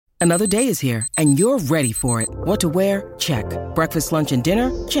Another day is here, and you're ready for it. What to wear? Check. Breakfast, lunch, and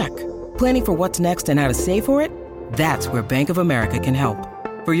dinner? Check. Planning for what's next and how to save for it? That's where Bank of America can help.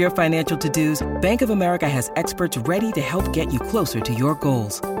 For your financial to-dos, Bank of America has experts ready to help get you closer to your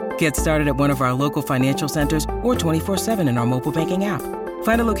goals. Get started at one of our local financial centers or 24/7 in our mobile banking app.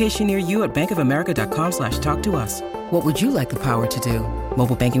 Find a location near you at bankofamerica.com/talktous. What would you like the power to do?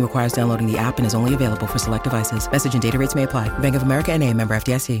 Mobile banking requires downloading the app and is only available for select devices. Message and data rates may apply. Bank of America N.A., member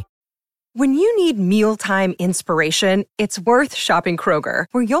FDIC. When you need mealtime inspiration, it's worth shopping Kroger,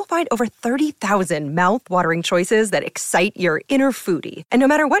 where you'll find over 30,000 mouth-watering choices that excite your inner foodie. And no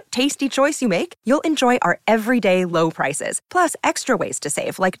matter what tasty choice you make, you'll enjoy our everyday low prices, plus extra ways to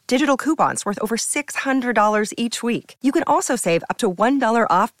save, like digital coupons worth over $600 each week. You can also save up to $1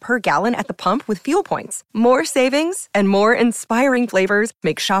 off per gallon at the pump with fuel points. More savings and more inspiring flavors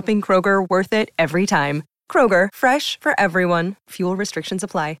make shopping Kroger worth it every time. Kroger, fresh for everyone. Fuel restrictions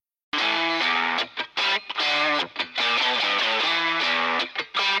apply.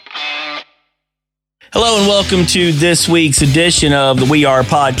 Hello and welcome to this week's edition of the We Are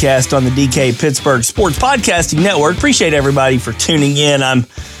podcast on the DK Pittsburgh Sports Podcasting Network. Appreciate everybody for tuning in. I'm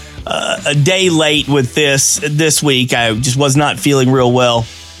a day late with this week. I just was not feeling real well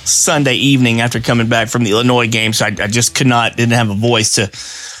Sunday evening after coming back from the Illinois game, so I just didn't have a voice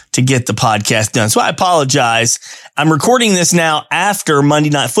to get the podcast done. So I apologize. I'm recording this now after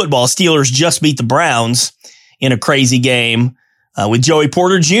Monday Night Football. Steelers just beat the Browns in a crazy game with Joey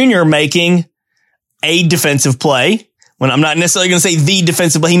Porter Jr. making a defensive play. When I'm not necessarily going to say the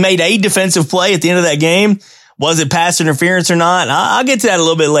defensive play, he made a defensive play at the end of that game. Was it pass interference or not? I'll get to that a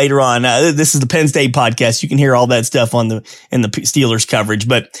little bit later on. This is the Penn State podcast. You can hear all that stuff in the Steelers coverage.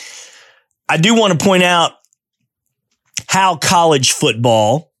 But I do want to point out how college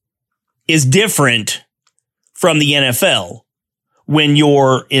football is different from the NFL when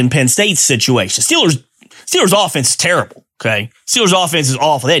you're in Penn State's situation. Steelers offense is terrible. Okay. Steelers offense is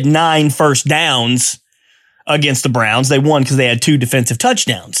awful. They had 9 first downs against the Browns. They won because they had 2 defensive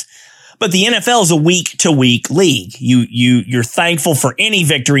touchdowns. But the NFL is a week-to-week league. You're thankful for any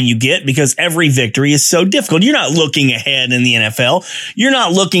victory you get because every victory is so difficult. You're not looking ahead in the NFL. You're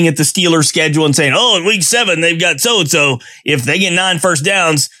not looking at the Steelers schedule and saying, oh, in week 7, they've got so-and-so. If they get 9 first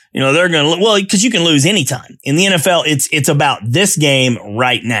downs, they're going to, because you can lose anytime. In the NFL, it's about this game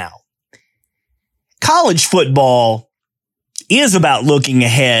right now. College football is about looking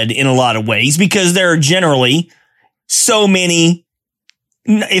ahead in a lot of ways because there are generally so many,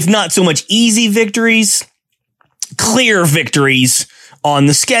 if not so much easy victories, clear victories on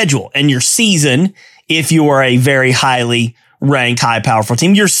the schedule. And your season, if you are a very highly ranked, high powerful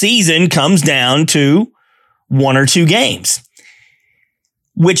team, your season comes down to 1 or 2 games,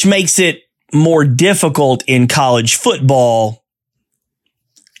 which makes it more difficult in college football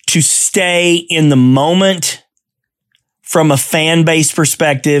to stay in the moment from a fan base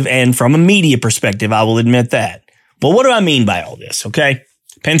perspective and from a media perspective. I will admit that. But what do I mean by all this? Okay.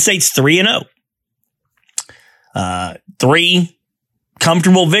 Penn State's 3-0. 3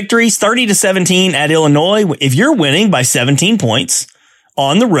 comfortable victories, 30-17 at Illinois. If you're winning by 17 points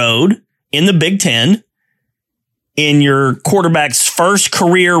on the road in the Big Ten, in your quarterback's first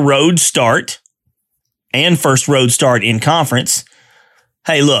career road start and first road start in conference,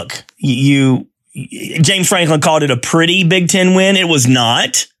 hey, look, James Franklin called it a pretty Big Ten win. It was not.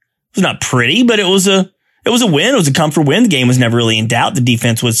 It was not pretty, but it was a win. It was a comfort win. The game was never really in doubt. The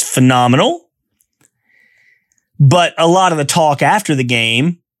defense was phenomenal. But a lot of the talk after the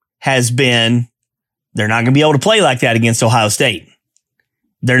game has been they're not going to be able to play like that against Ohio State.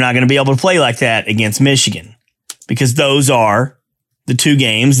 They're not going to be able to play like that against Michigan because those are the 2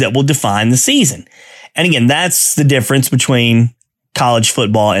 games that will define the season. And again, that's the difference between college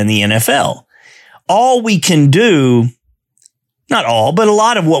football and the NFL. All we can do, not all, but a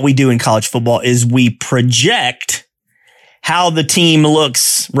lot of what we do in college football is we project how the team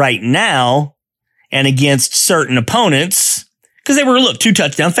looks right now and against certain opponents because they were, 2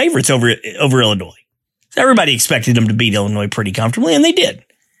 touchdown favorites over Illinois. So everybody expected them to beat Illinois pretty comfortably, and they did.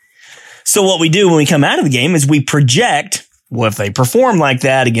 So what we do when we come out of the game is we project, well, if they perform like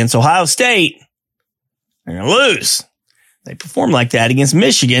that against Ohio State, they're going to lose. They perform like that against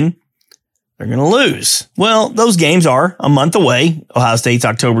Michigan, they're going to lose. Well, those games are a month away. Ohio State's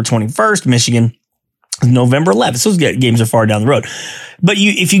October 21st. Michigan is November 11th. Those games are far down the road. But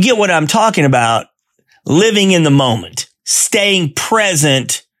if you get what I'm talking about, living in the moment, staying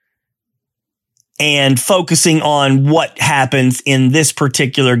present, and focusing on what happens in this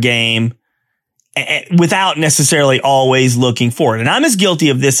particular game without necessarily always looking forward. And I'm as guilty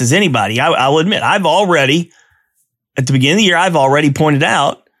of this as anybody. I will admit, at the beginning of the year, I've already pointed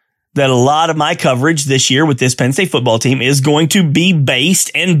out that a lot of my coverage this year with this Penn State football team is going to be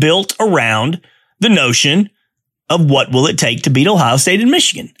based and built around the notion of what will it take to beat Ohio State and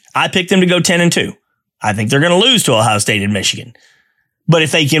Michigan. I picked them to go 10-2. I think they're going to lose to Ohio State and Michigan. But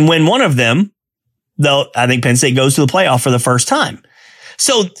if they can win one of them, I think Penn State goes to the playoff for the first time.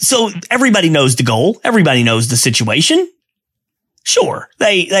 So everybody knows the goal. Everybody knows the situation. Sure,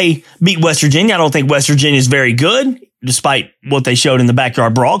 they beat West Virginia. I don't think West Virginia is very good, despite what they showed in the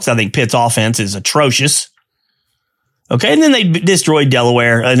backyard brawl, because I think Pitt's offense is atrocious. Okay, and then they destroyed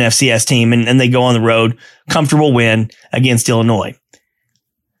Delaware, an FCS team, and they go on the road, comfortable win against Illinois.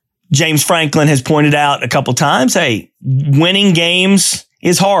 James Franklin has pointed out a couple times, hey, winning games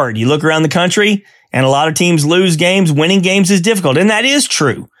is hard. You look around the country, and a lot of teams lose games. Winning games is difficult, and that is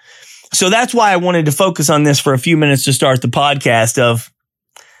true. So that's why I wanted to focus on this for a few minutes to start the podcast of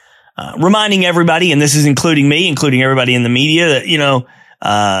reminding everybody, and this is including me, including everybody in the media,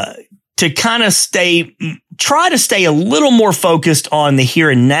 that, to kind of try to stay a little more focused on the here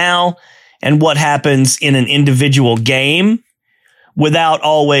and now and what happens in an individual game without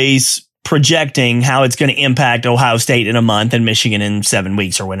always projecting how it's going to impact Ohio State in a month and Michigan in 7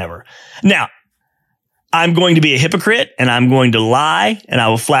 weeks or whenever. Now, I'm going to be a hypocrite and I'm going to lie, and I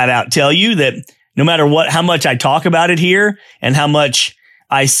will flat out tell you that no matter how much I talk about it here and how much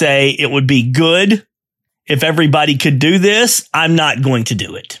I say it would be good if everybody could do this, I'm not going to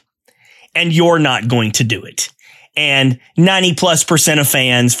do it. And you're not going to do it. And 90+% of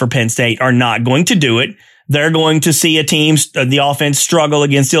fans for Penn State are not going to do it. They're going to see the offense struggle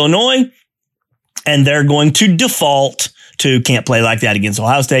against Illinois, and they're going to default to can't play like that against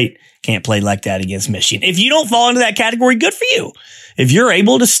Ohio State. Can't play like that against Michigan. If you don't fall into that category, good for you. If you're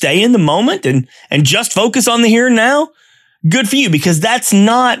able to stay in the moment and just focus on the here and now, good for you, because that's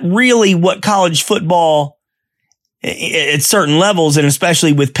not really what college football at certain levels, and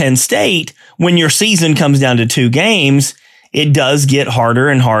especially with Penn State, when your season comes down to 2 games, it does get harder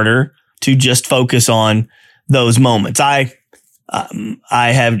and harder to just focus on those moments. I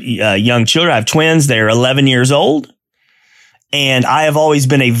have young children. I have twins. They're 11 years old. And I have always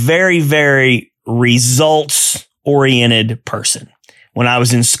been a very, very results-oriented person. When I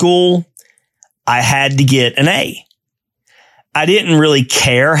was in school, I had to get an A. I didn't really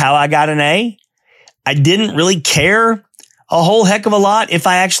care how I got an A. I didn't really care a whole heck of a lot. If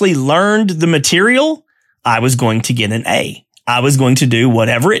I actually learned the material, I was going to get an A. I was going to do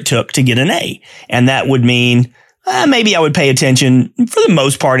whatever it took to get an A. And that would mean maybe I would pay attention for the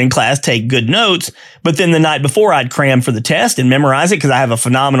most part in class, take good notes, but then the night before I'd cram for the test and memorize it because I have a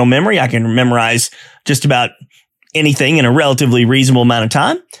phenomenal memory. I can memorize just about anything in a relatively reasonable amount of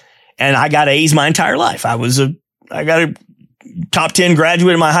time. And I got A's my entire life. I got a top 10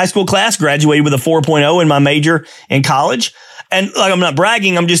 graduate in my high school class, graduated with a 4.0 in my major in college. And like, I'm not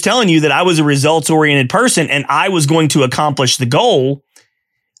bragging. I'm just telling you that I was a results oriented person and I was going to accomplish the goal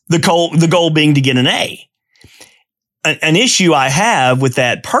being to get an A. An issue I have with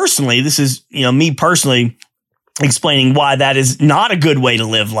that personally, this is, me personally explaining why that is not a good way to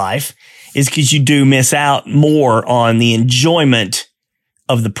live life, is because you do miss out more on the enjoyment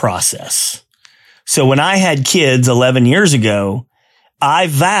of the process. So when I had kids 11 years ago, I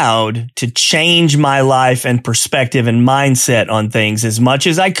vowed to change my life and perspective and mindset on things as much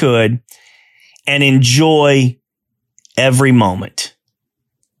as I could and enjoy every moment,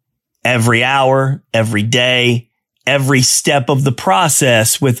 every hour, every day, every step of the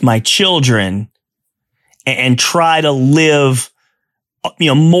process with my children, and try to live,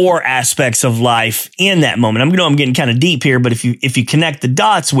 more aspects of life in that moment. I'm getting kind of deep here, but if you connect the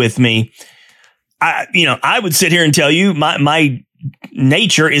dots with me, I would sit here and tell you my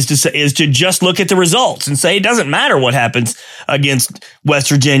nature is to just look at the results and say it doesn't matter what happens against West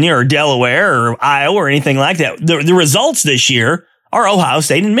Virginia or Delaware or Iowa or anything like that. The results this year are Ohio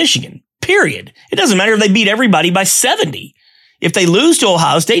State and Michigan. Period. It doesn't matter if they beat everybody by 70. If they lose to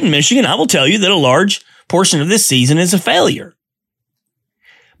Ohio State and Michigan, I will tell you that a large portion of this season is a failure.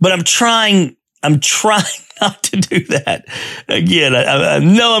 But I'm trying not to do that. Again, I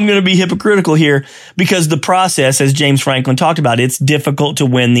know I'm going to be hypocritical here because the process, as James Franklin talked about, it's difficult to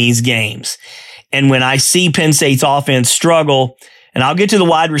win these games. And when I see Penn State's offense struggle, and I'll get to the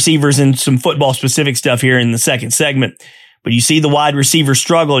wide receivers and some football specific stuff here in the second segment, but you see the wide receivers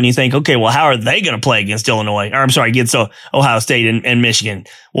struggle and you think, okay, well, how are they going to play against against Ohio State and Michigan?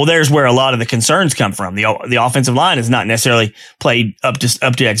 Well, there's where a lot of the concerns come from. The offensive line has not necessarily played up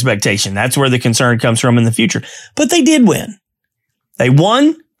to expectation. That's where the concern comes from in the future. But they did win. They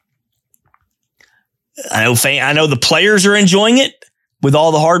won. I know the players are enjoying it with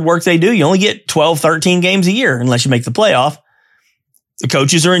all the hard work they do. You only get 12, 13 games a year unless you make the playoff. The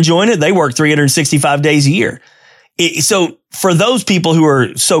coaches are enjoying it. They work 365 days a year. So for those people who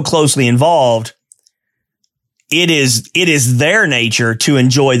are so closely involved, it is their nature to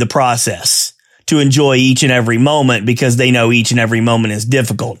enjoy the process, to enjoy each and every moment, because they know each and every moment is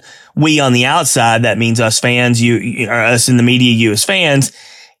difficult. We on the outside, that means us fans, us in the media, you as fans,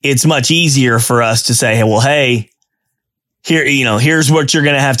 it's much easier for us to say, hey, here's what you're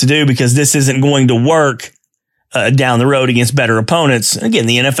going to have to do, because this isn't going to work down the road against better opponents. Again,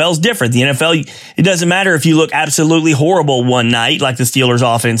 the NFL is different. The NFL, it doesn't matter if you look absolutely horrible one night, like the Steelers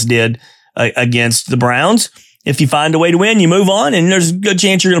offense did against the Browns. If you find a way to win, you move on, and there's a good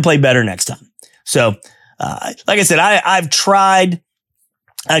chance you're going to play better next time. So, like I said, I've tried.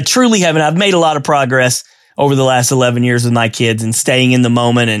 I truly haven't. I've made a lot of progress over the last 11 years with my kids and staying in the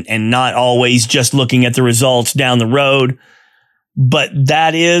moment and not always just looking at the results down the road. But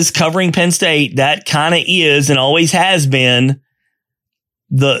that is covering Penn State. That kind of is and always has been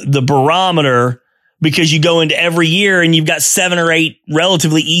the barometer, because you go into every year and you've got 7 or 8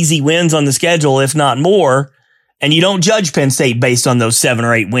 relatively easy wins on the schedule, if not more. And you don't judge Penn State based on those 7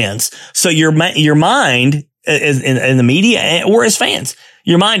 or 8 wins. So your mind in the media or as fans,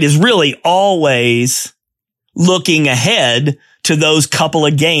 your mind is really always looking ahead to those couple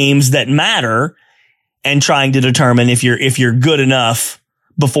of games that matter and trying to determine if you're good enough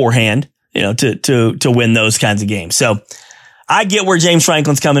beforehand, to win those kinds of games. So I get where James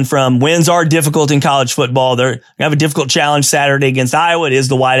Franklin's coming from. Wins are difficult in college football. They're going to have a difficult challenge Saturday against Iowa. It is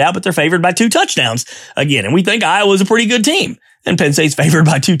the whiteout, but they're favored by 2 touchdowns again. And we think Iowa's a pretty good team, and Penn State's favored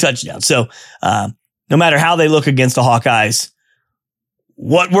by 2 touchdowns. So, no matter how they look against the Hawkeyes,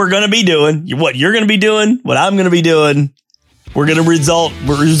 what we're going to be doing, what you're going to be doing, what I'm going to be doing, we're going to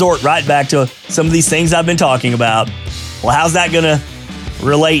resort right back to some of these things I've been talking about. Well, how's that going to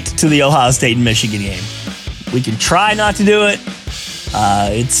relate to the Ohio State and Michigan game? We can try not to do it.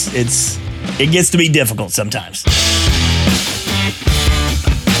 It gets to be difficult sometimes.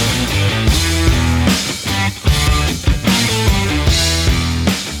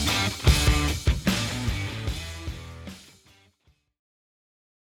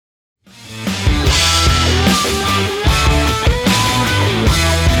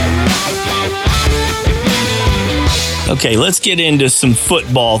 Okay, let's get into some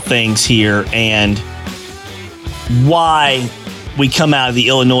football things here and why we come out of the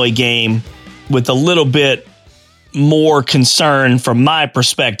Illinois game with a little bit more concern from my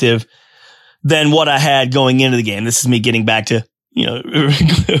perspective than what I had going into the game. This is me getting back to,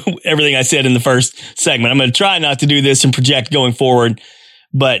 everything I said in the first segment. I'm going to try not to do this and project going forward,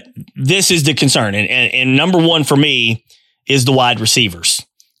 but this is the concern. And number one for me is the wide receivers.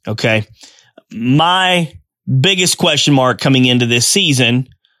 Okay. My biggest question mark coming into this season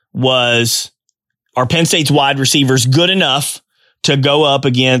was, are Penn State's wide receivers good enough to go up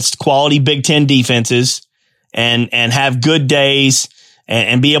against quality Big Ten defenses and have good days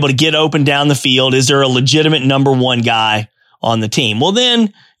and be able to get open down the field? Is there a legitimate number one guy on the team? Well,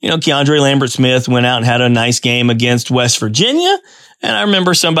 then, Keandre Lambert-Smith went out and had a nice game against West Virginia. And I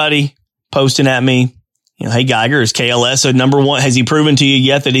remember somebody posting at me, hey, Geiger, is KLS a number one? Has he proven to you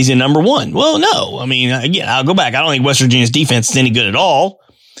yet that he's a number one? Well, no. I mean, again, I'll go back. I don't think West Virginia's defense is any good at all.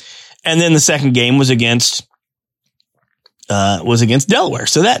 And then the second game was against Delaware.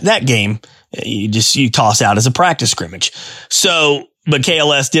 So that game you toss out as a practice scrimmage. So, but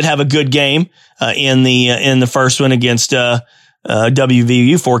KLS did have a good game in the first one against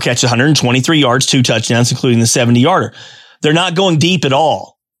WVU. 4 catches, 123 yards, 2 touchdowns, including the 70-yarder. They're not going deep at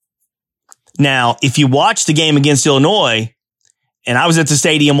all. Now, if you watch the game against Illinois, and I was at the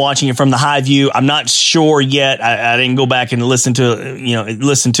stadium watching it from the high view, I'm not sure yet. I didn't go back and listen to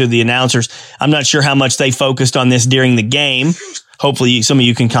the announcers. I'm not sure how much they focused on this during the game. Hopefully some of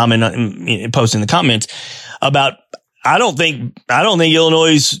you can comment and post in the comments about, I don't think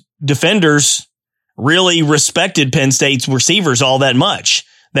Illinois' defenders really respected Penn State's receivers all that much.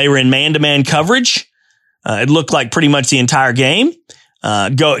 They were in man-to-man coverage. It looked like pretty much the entire game.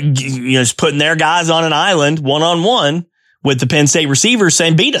 Just putting their guys on an island one-on-one with the Penn State receivers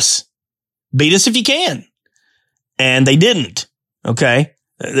saying, beat us if you can. And they didn't. Okay.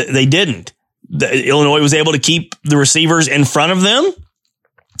 They didn't. Illinois was able to keep the receivers in front of them.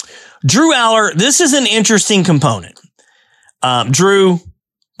 Drew Aller, this is an interesting component. Drew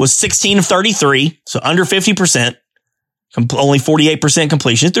was 16 of 33, so under 50%, only 48%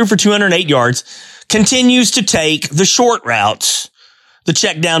 completion, threw for 208 yards, continues to take the short routes, the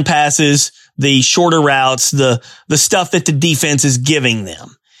check down passes, the shorter routes, the stuff that the defense is giving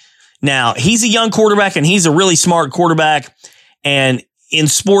them. Now, he's a young quarterback and he's a really smart quarterback. And in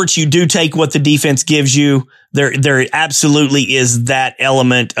sports, you do take what the defense gives you. There absolutely is that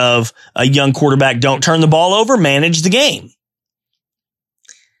element of a young quarterback. Don't turn the ball over, manage the game.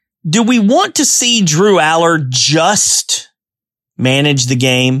 Do we want to see Drew Aller just manage the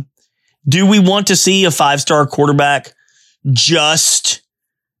game? Do we want to see a 5-star quarterback just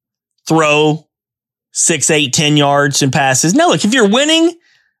throw 6, 8, 10 yards and passes? Now, look, if you're winning,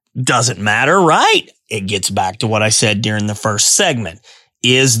 doesn't matter, right? It gets back to what I said during the first segment.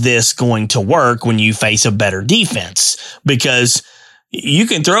 Is this going to work when you face a better defense? Because you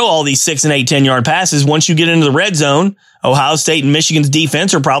can throw all these 6 and 8, 10-yard passes. Once you get into the red zone, Ohio State and Michigan's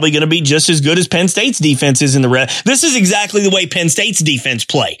defense are probably going to be just as good as Penn State's defense is in the red. This is exactly the way Penn State's defense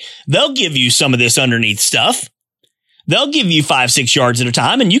play. They'll give you some of this underneath stuff. They'll give you 5, 6 yards at a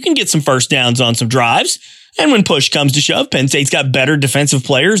time, and you can get some first downs on some drives. And when push comes to shove, Penn State's got better defensive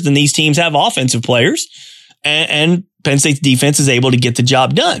players than these teams have offensive players. And Penn State's defense is able to get the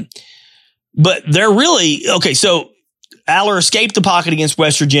job done. But they're really, okay, so Aller escaped the pocket against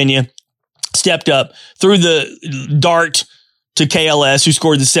West Virginia, stepped up, threw the dart to KLS, who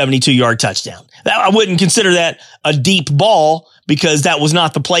scored the 72-yard touchdown. I wouldn't consider that a deep ball because that was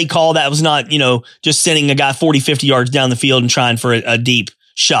not the play call. That was not, just sending a guy 40, 50 yards down the field and trying for a deep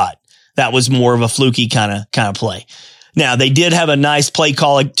shot. That was more of a fluky kind of play. Now, they did have a nice play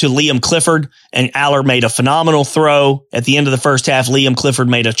call to Liam Clifford, and Aller made a phenomenal throw. At the end of the first half, Liam Clifford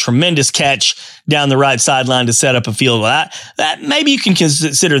made a tremendous catch down the right sideline to set up a field. That maybe you can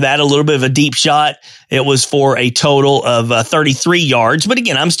consider that a little bit of a deep shot. It was for a total of 33 yards. But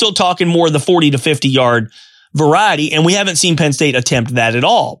again, I'm still talking more of the 40 to 50-yard variety, and we haven't seen Penn State attempt that at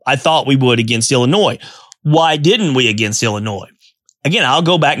all. I thought we would against Illinois. Why didn't we against Illinois? Again, I'll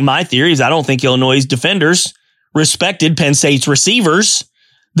go back. My theory is I don't think Illinois' defenders respected Penn State's receivers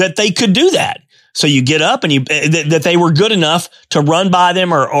that they could do that. So you get up and that they were good enough to run by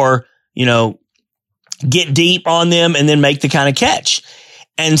them or get deep on them and then make the kind of catch.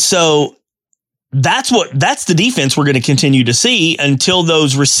 And so that's the defense we're going to continue to see until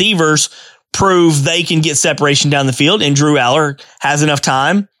those receivers prove they can get separation down the field and Drew Aller has enough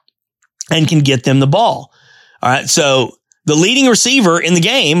time and can get them the ball. All right. So the leading receiver in the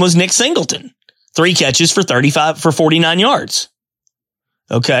game was Nick Singleton. 3 catches for 49 yards.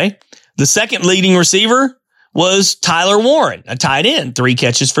 Okay. The second leading receiver was Tyler Warren, a tight end, 3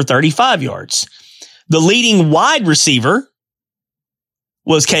 catches for 35 yards. The leading wide receiver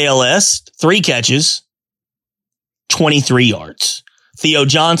was KLS, 3 catches, 23 yards. Theo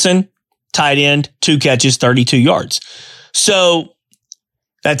Johnson, tight end, 2 catches, 32 yards. So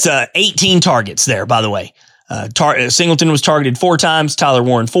that's 18 targets there, by the way. Singleton was targeted 4 times, Tyler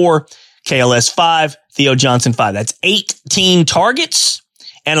Warren 4. KLS 5, Theo Johnson 5. That's 18 targets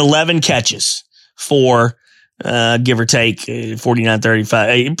and 11 catches for, give or take, 49,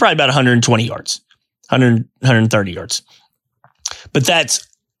 35, probably about 120 yards, 130 yards. But that's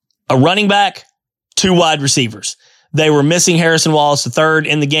a running back, 2 wide receivers. They were missing Harrison Wallace III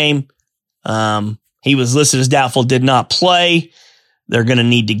in the game. He was listed as doubtful, did not play. They're going to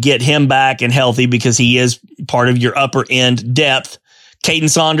need to get him back and healthy because he is part of your upper end depth.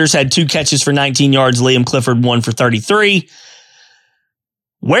 Caden Saunders had 2 catches for 19 yards. Liam Clifford, 1 for 33.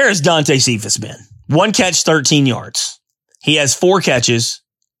 Where has Dante Cephas been? 1 catch, 13 yards. He has 4 catches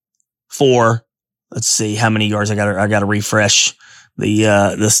for, let's see how many yards. I got to refresh the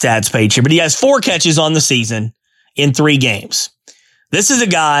stats page here, but he has 4 catches on the season in 3 games. This is a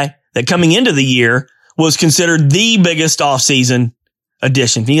guy that coming into the year was considered the biggest offseason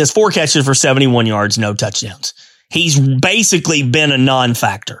addition. He has 4 catches for 71 yards, no touchdowns. He's basically been a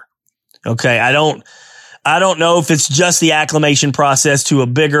non-factor. Okay. I don't know if it's just the acclimation process to a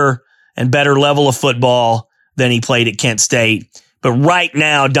bigger and better level of football than he played at Kent State. But right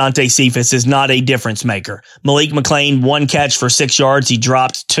now, Dante Cephas is not a difference maker. Malik McClain, 1 catch for 6 yards. He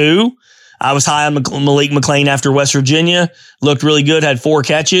dropped 2. I was high on Malik McClain after West Virginia. Looked really good, had 4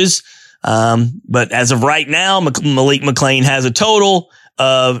 catches. But as of right now, Malik McClain has a total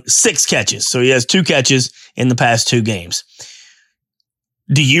of 6 catches. So he has 2 catches in the past 2 games.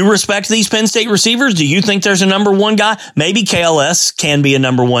 Do you respect these Penn State receivers? Do you think there's a number 1 guy? Maybe KLS can be a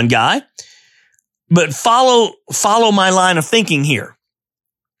number 1 guy. But follow my line of thinking here.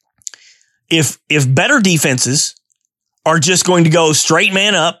 If better defenses are just going to go straight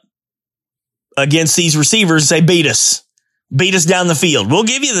man up against these receivers and say, beat us down the field. We'll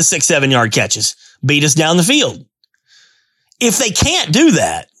give you the 6, 7 yard catches. Beat us down the field. If they can't do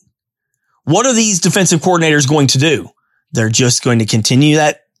that, what are these defensive coordinators going to do? They're just going to continue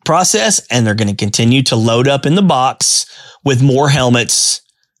that process and they're going to continue to load up in the box with more helmets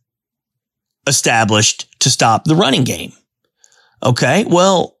established to stop the running game. Okay,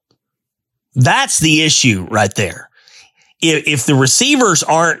 well, That's the issue right there. If the receivers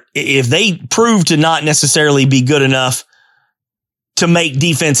if they prove to not necessarily be good enough to make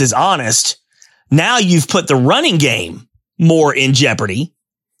defenses honest, now you've put the running game more in jeopardy.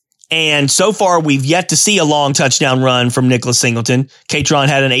 And so far, we've yet to see a long touchdown run from Nicholas Singleton. Katron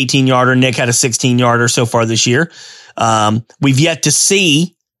had an 18-yarder. Nick had a 16-yarder so far this year. We've yet to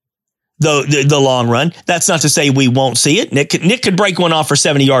see the long run. That's not to say we won't see it. Nick could break one off for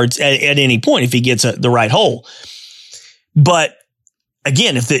 70 yards at any point if he gets the right hole. But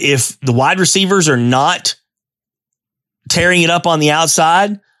again, if the wide receivers are not tearing it up on the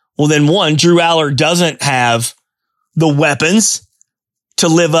outside, well, then one, Drew Aller doesn't have the weapons to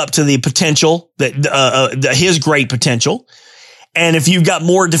live up to the potential that his great potential. And if you've got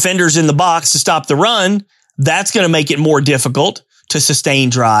more defenders in the box to stop the run, that's going to make it more difficult to sustain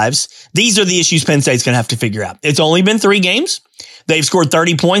drives. These are the issues Penn State's going to have to figure out. It's only been 3 games. They've scored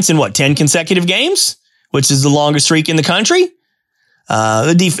 30 points in 10 consecutive games, which is the longest streak in the country.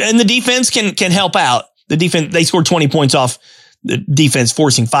 The defense can help out. The defense, they scored 20 points off the defense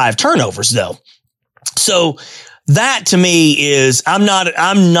forcing 5 turnovers though. So that to me is, I'm not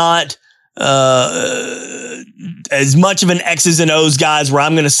as much of an X's and O's guys where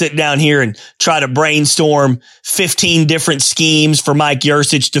I'm going to sit down here and try to brainstorm 15 different schemes for Mike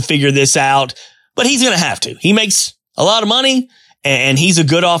Yurcich to figure this out. But he's going to have to. He makes a lot of money and he's a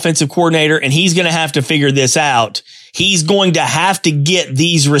good offensive coordinator and he's going to have to figure this out. He's going to have to get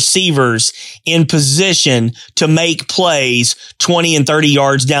these receivers in position to make plays 20 and 30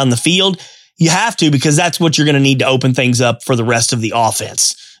 yards down the field. You have to, because that's what you're going to need to open things up for the rest of the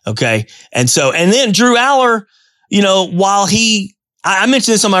offense. Okay. And then Drew Aller, while I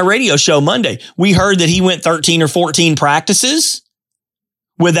mentioned this on my radio show Monday, we heard that he went 13 or 14 practices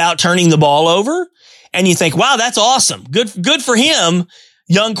without turning the ball over. And you think, wow, that's awesome. Good for him.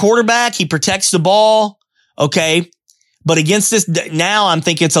 Young quarterback. He protects the ball. Okay. But against this, now I'm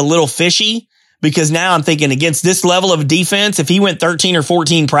thinking it's a little fishy, because now I'm thinking against this level of defense, if he went 13 or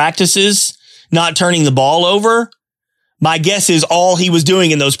 14 practices not turning the ball over, my guess is all he was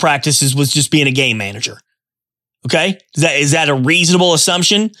doing in those practices was just being a game manager. Okay. Is that a reasonable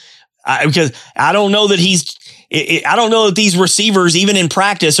assumption? Because I don't know that I don't know that these receivers, even in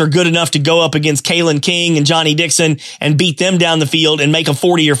practice, are good enough to go up against Kalen King and Johnny Dixon and beat them down the field and make a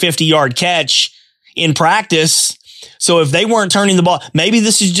 40 or 50 yard catch in practice. So if they weren't turning the ball, maybe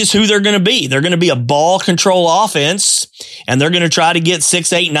this is just who they're going to be. They're going to be a ball control offense, and they're going to try to get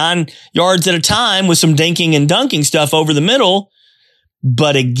 6, 8, 9 yards at a time with some dinking and dunking stuff over the middle.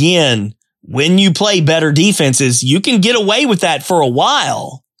 But again, when you play better defenses, you can get away with that for a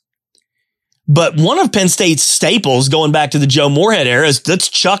while. But one of Penn State's staples, going back to the Joe Moorhead era, is let's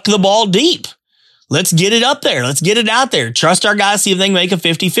chuck the ball deep. Let's get it up there. Let's get it out there. Trust our guys, see if they can make a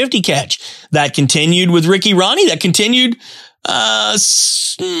 50-50 catch. That continued with Ricky Ronnie. That continued, I'm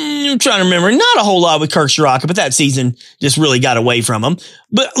trying to remember, not a whole lot with Kirk Ciarrocca, but that season just really got away from him.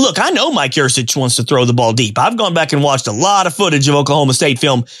 But look, I know Mike Yurcich wants to throw the ball deep. I've gone back and watched a lot of footage of Oklahoma State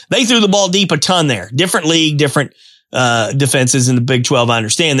film. They threw the ball deep a ton there. Different league, different defenses in the Big 12. I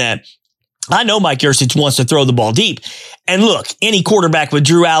understand that. I know Mike Yurcich wants to throw the ball deep. And look, any quarterback with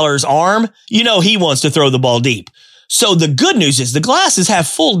Drew Aller's arm, he wants to throw the ball deep. So the good news is the glasses have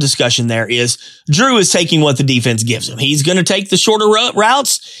full discussion there is Drew is taking what the defense gives him. He's going to take the shorter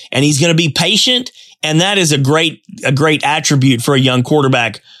routes and he's going to be patient. And that is a great attribute for a young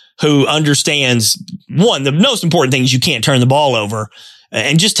quarterback who understands, one, the most important thing is you can't turn the ball over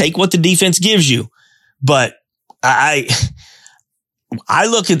and just take what the defense gives you. But I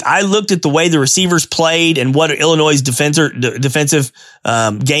looked at the way the receivers played and what Illinois' defensive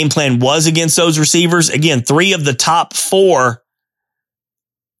game plan was against those receivers. Again, 3 of the top 4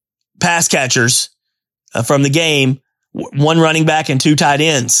 pass catchers from the game, 1 running back and 2 tight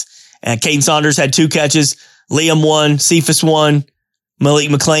ends. And Caden Saunders had 2 catches, Liam 1, Cephas 1,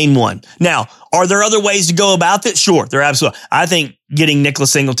 Malik McLean 1. Now, are there other ways to go about this? Sure, there absolutely. I think getting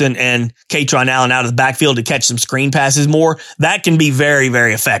Nicholas Singleton and Katron Allen out of the backfield to catch some screen passes more, that can be very,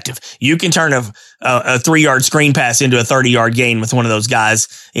 very effective. You can turn a 3-yard screen pass into a 30-yard gain with one of those guys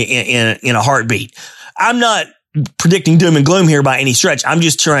in a heartbeat. I'm not predicting doom and gloom here by any stretch. I'm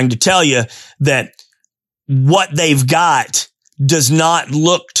just trying to tell you that what they've got does not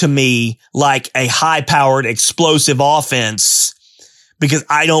look to me like a high-powered, explosive offense, because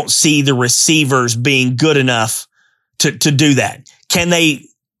I don't see the receivers being good enough to do that. Can they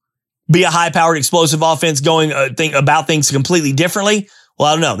be a high-powered, explosive offense going about things completely differently? Well,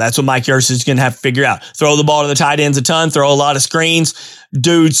 I don't know. That's what Mike Yurcich is going to have to figure out. Throw the ball to the tight ends a ton, throw a lot of screens,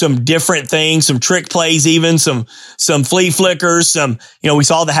 do some different things, some trick plays even, some flea flickers, we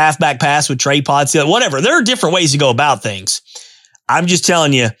saw the halfback pass with Trey Potts, whatever. There are different ways to go about things. I'm just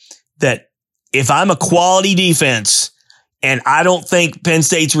telling you that if I'm a quality defense and I don't think Penn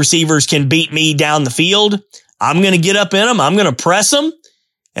State's receivers can beat me down the field, I'm going to get up in them. I'm going to press them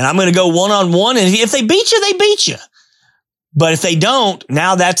and I'm going to go one-on-one. And if they beat you, they beat you. But if they don't,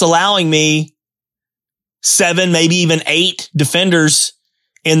 now that's allowing me 7, maybe even 8 defenders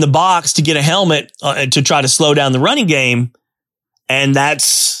in the box to get a helmet to try to slow down the running game. And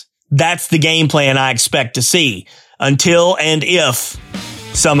that's the game plan I expect to see until and if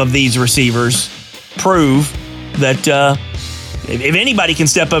some of these receivers prove that if anybody can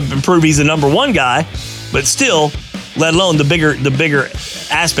step up and prove he's the number one guy, but still, let alone the bigger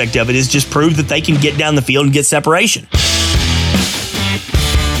aspect of it is just prove that they can get down the field and get separation.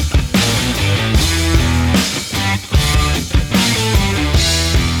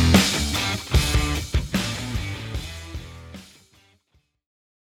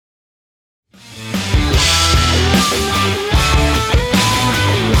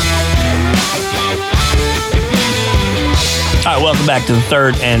 All right, welcome back to the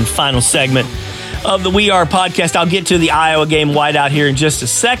third and final segment of the We Are podcast. I'll get to the Iowa game whiteout here in just a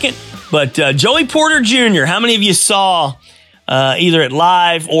second. But Joey Porter Jr., how many of you saw either at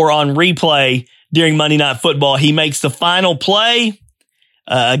live or on replay during Monday Night Football? He makes the final play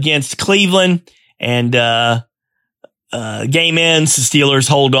against Cleveland, and game ends. The Steelers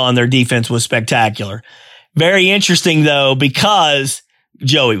hold on. Their defense was spectacular. Very interesting, though, because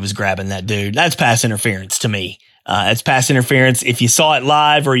Joey was grabbing that dude. That's pass interference to me. It's pass interference. If you saw it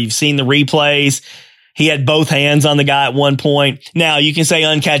live or you've seen the replays, he had both hands on the guy at one point. Now, you can say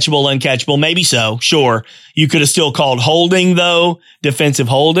uncatchable. Maybe so. Sure. You could have still called holding, though, defensive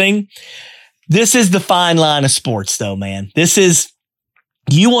holding. This is the fine line of sports, though, man.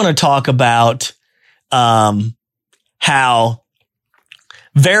 You want to talk about how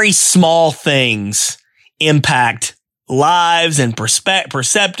very small things impact lives and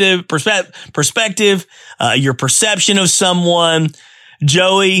perspective, your perception of someone.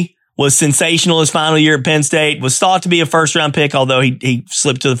 Joey was sensational his final year at Penn State, was thought to be a first-round pick, although he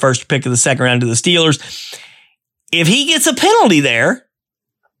slipped to the first pick of the second round to the Steelers. If he gets a penalty there,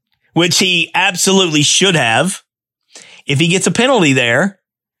 which he absolutely should have, if he gets a penalty there,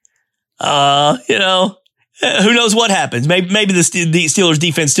 who knows what happens? Maybe the Steelers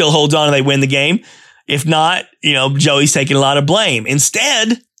defense still holds on and they win the game. If not, Joey's taking a lot of blame.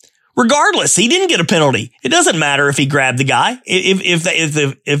 Instead, regardless, he didn't get a penalty. It doesn't matter if he grabbed the guy. If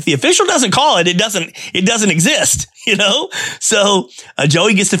the official doesn't call it, it doesn't exist, So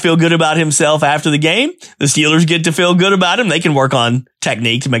Joey gets to feel good about himself after the game. The Steelers get to feel good about him. They can work on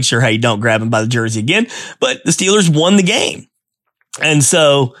technique to make sure, hey, don't grab him by the jersey again. But the Steelers won the game. And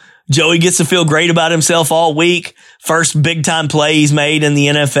so Joey gets to feel great about himself all week. First big time play he's made in the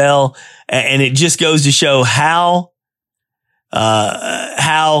NFL. And it just goes to show how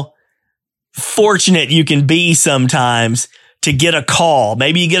fortunate you can be sometimes to get a call.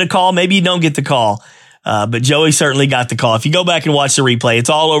 Maybe you get a call, maybe you don't get the call. But Joey certainly got the call. If you go back and watch the replay, it's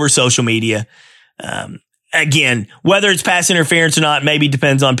all over social media. Again, whether it's pass interference or not, maybe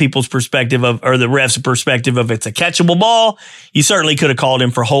depends on people's perspective or the ref's perspective of it's a catchable ball. You certainly could have called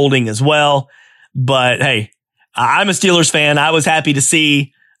him for holding as well. But hey, I'm a Steelers fan. I was happy to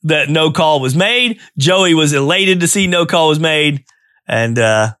see that no call was made. Joey was elated to see no call was made. And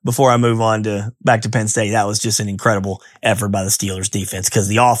before I move on back to Penn State, that was just an incredible effort by the Steelers defense because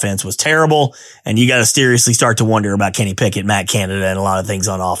the offense was terrible. And you got to seriously start to wonder about Kenny Pickett, Matt Canada, and a lot of things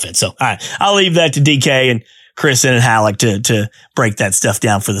on offense. So, all right, I'll leave that to DK and Chris and Halleck to break that stuff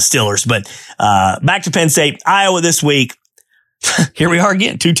down for the Steelers. But back to Penn State, Iowa this week. Here we are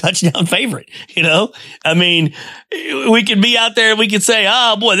again, 2-touchdown favorite. I mean, we could be out there and we could say,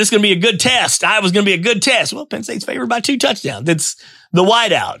 oh boy, this is going to be a good test. Iowa's going to be a good test. Well, Penn State's favored by 2 touchdowns. It's the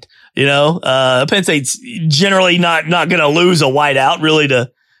whiteout. Penn State's generally not going to lose a whiteout really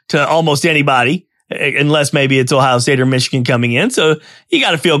to almost anybody, unless maybe it's Ohio State or Michigan coming in. So you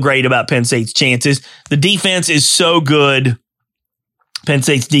got to feel great about Penn State's chances. The defense is so good. Penn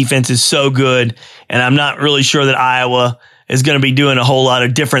State's defense is so good. And I'm not really sure that Iowa is going to be doing a whole lot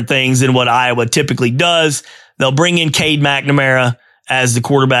of different things than what Iowa typically does. They'll bring in Cade McNamara as the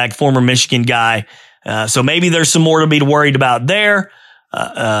quarterback, former Michigan guy. So maybe there's some more to be worried about there.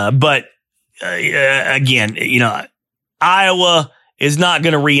 But again, Iowa is not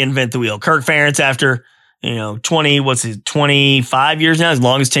going to reinvent the wheel. Kirk Ferentz, after 25 years now, his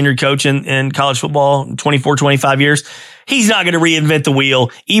longest tenured coach in college football, 24, 25 years. he's not going to reinvent the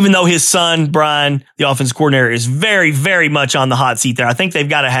wheel, even though his son, Brian, the offensive coordinator, is very, very much on the hot seat there. I think they've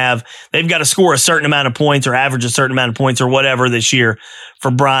got to score a certain amount of points or average a certain amount of points or whatever this year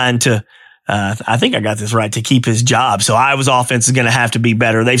for Brian to, I think I got this right, to keep his job. So Iowa's offense is going to have to be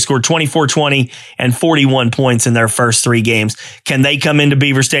better. They've scored 24, 20, and 41 points in their first 3 games. Can they come into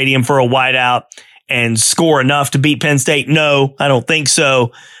Beaver Stadium for a whiteout and score enough to beat Penn State? No, I don't think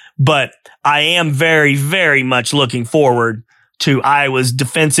so. But I am very, very much looking forward to Iowa's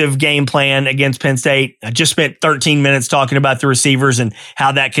defensive game plan against Penn State. I just spent 13 minutes talking about the receivers and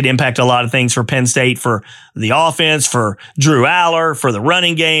how that could impact a lot of things for Penn State, for the offense, for Drew Aller, for the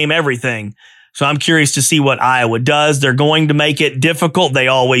running game, everything. So I'm curious to see what Iowa does. They're going to make it difficult. They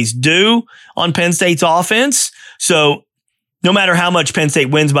always do on Penn State's offense. So no matter how much Penn State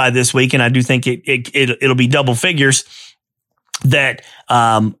wins by this week, and I do think it'll be double figures, that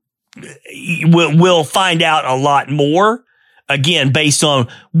we'll find out a lot more. Again, based on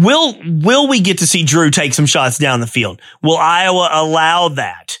will we get to see Drew take some shots down the field? Will Iowa allow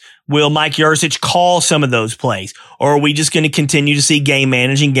that? Will Mike Yurcich call some of those plays? Or are we just going to continue to see game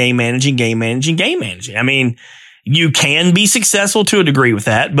managing? I mean, you can be successful to a degree with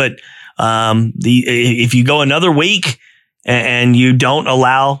that, but if you go another week and you don't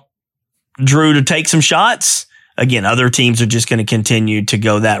allow Drew to take some shots, again, other teams are just going to continue to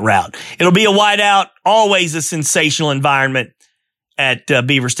go that route. It'll be a whiteout, always a sensational environment at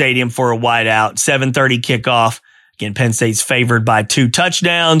Beaver Stadium for a whiteout. 7:30 kickoff. Again, Penn State's favored by 2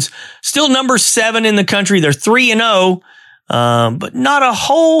 touchdowns. Still number 7 in the country. They're 3-0, but not a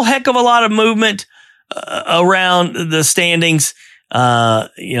whole heck of a lot of movement around the standings.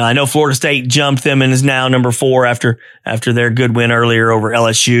 I know Florida State jumped them and is now number 4 after their good win earlier over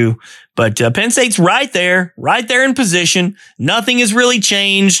LSU. But Penn State's right there in position. Nothing has really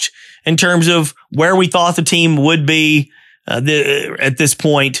changed in terms of where we thought the team would be at this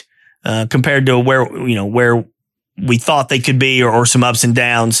point compared to where we thought they could be, or some ups and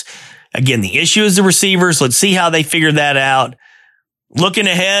downs. Again, the issue is the receivers. Let's see how they figure that out. Looking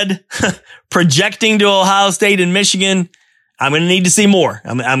ahead, projecting to Ohio State and Michigan, I'm going to need to see more.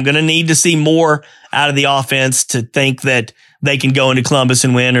 I'm going to need to see more out of the offense to think that they can go into Columbus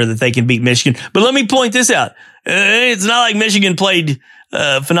and win, or that they can beat Michigan. But let me point this out. It's not like Michigan played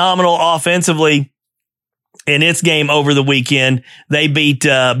phenomenal offensively in its game over the weekend. They beat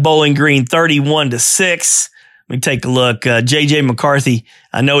Bowling Green 31-6. Let me take a look. J.J. McCarthy,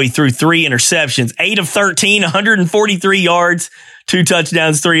 I know he threw 3 interceptions, 8 of 13, 143 yards, 2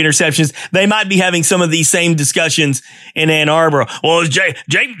 touchdowns, 3 interceptions. They might be having some of these same discussions in Ann Arbor. Well,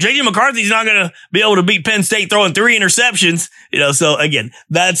 J.J. McCarthy's not going to be able to beat Penn State throwing 3 interceptions. So again,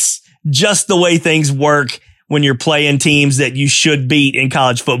 that's just the way things work when you're playing teams that you should beat in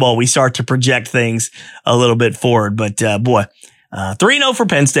college football. We start to project things a little bit forward. But 3-0 for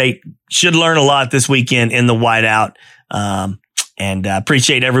Penn State. Should learn a lot this weekend in the whiteout. And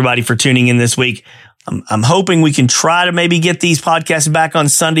appreciate everybody for tuning in this week. I'm hoping we can try to maybe get these podcasts back on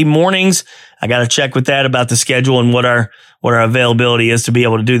Sunday mornings. I got to check with that about the schedule and what our availability is to be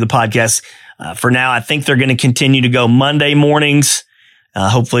able to do the podcast. For now, I think they're going to continue to go Monday mornings.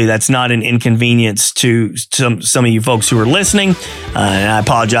 Hopefully that's not an inconvenience to some of you folks who are listening. And I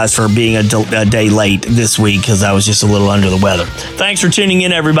apologize for being a day late this week because I was just a little under the weather. Thanks for tuning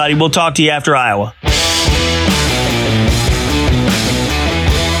in, everybody. We'll talk to you after Iowa.